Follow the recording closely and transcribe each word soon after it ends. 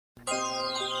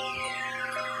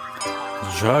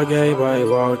drug everybody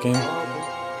walking.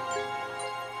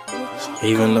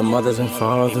 Even the mothers and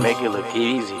fathers. He make it look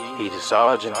easy. He's a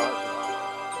sergeant.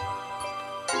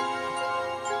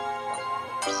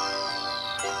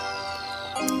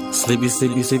 Sleepy,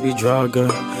 sleepy, sleepy drugger.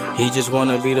 He just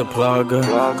wanna be the plugger.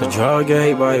 The drug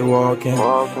everybody walking.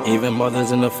 Even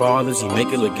mothers and the fathers, he make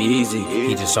it look easy.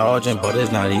 He just sergeant, but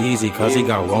it's not easy, cause he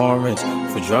got warrants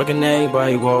for drugging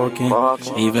everybody walking.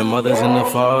 Even mothers and the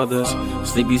fathers.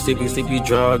 Sleepy, sleepy, sleepy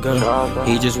drugger.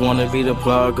 He just wanna be the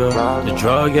plugger. The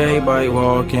drug everybody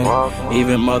walking.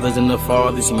 Even mothers and the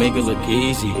fathers, he make it look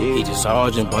easy. He just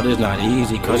sergeant, but it's not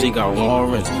easy, cause he got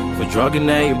warrants for drugging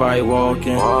everybody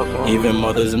walking. Even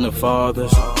mothers and the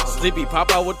fathers. Sleepy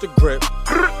pop out with the grip.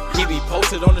 He be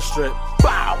posted on the strip.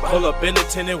 Pull up in the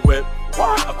tinted whip.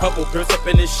 A couple grips up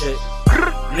in this shit.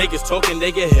 Niggas talking,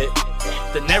 they get hit.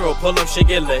 The narrow pull up, shit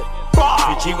get lit.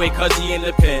 G-Way cause he in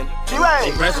the pen.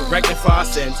 They resurrecting for our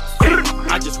sins.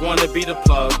 I just wanna be the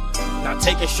plug. Not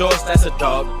taking shorts, that's a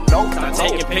dog. Not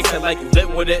taking pics like you lit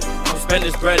with it. Spend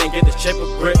this bread and get this chip of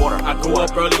grip. I grew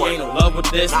up early, ain't no love with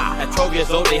this. At 12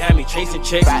 years old, they had me chasing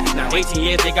chicks. Now 18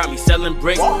 years, they got me selling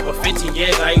bricks. For 15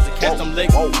 years, I used to catch them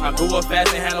licks. I grew up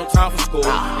fast and had no time for school.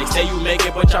 They say you make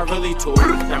it, but y'all really too.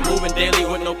 Now moving daily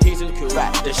with no peace and queue.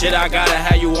 The shit I gotta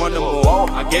have you on the move.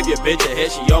 I gave your bitch a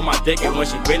hit, she on my dick. And when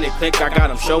she been it click, I got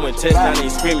them showing tits. Now they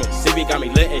screaming. CB got me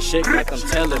lit and shit. Like them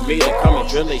telling me to come and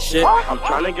drill they shit. I'm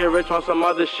trying to get rich on some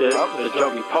other shit. The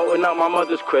drug be potent out my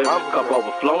mother's crib. Cup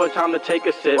overflowing, time to take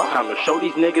a sip. Time to show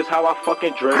these niggas how I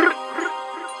fucking drip.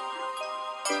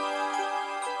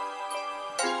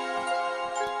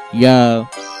 Yo,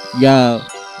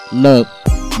 look.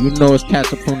 You know it's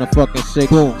cats up from the fucking sick.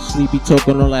 Boom, Sleepy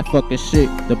talking all that fucking shit.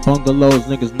 The bungalows,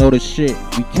 niggas know the shit.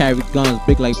 We carry guns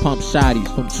big like pump shotties.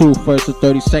 From 21st to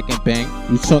 32nd bang.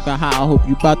 You talking how I hope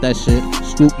you bout that shit.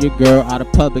 Scoop your girl out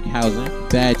of public housing.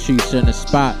 Bad treats in the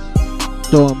spot.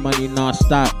 Throwing money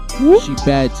non-stop. She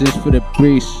bad just for the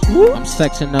breeze. I'm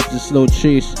sexing up this little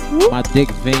cheese. My dick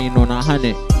vein on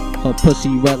 100. Her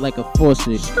pussy wet like a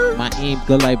faucet. My aim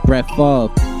good like Brett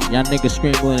Favre. Y'all niggas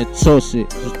scrambling and toss it.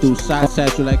 Just do side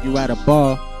satchel like you at a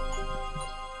bar.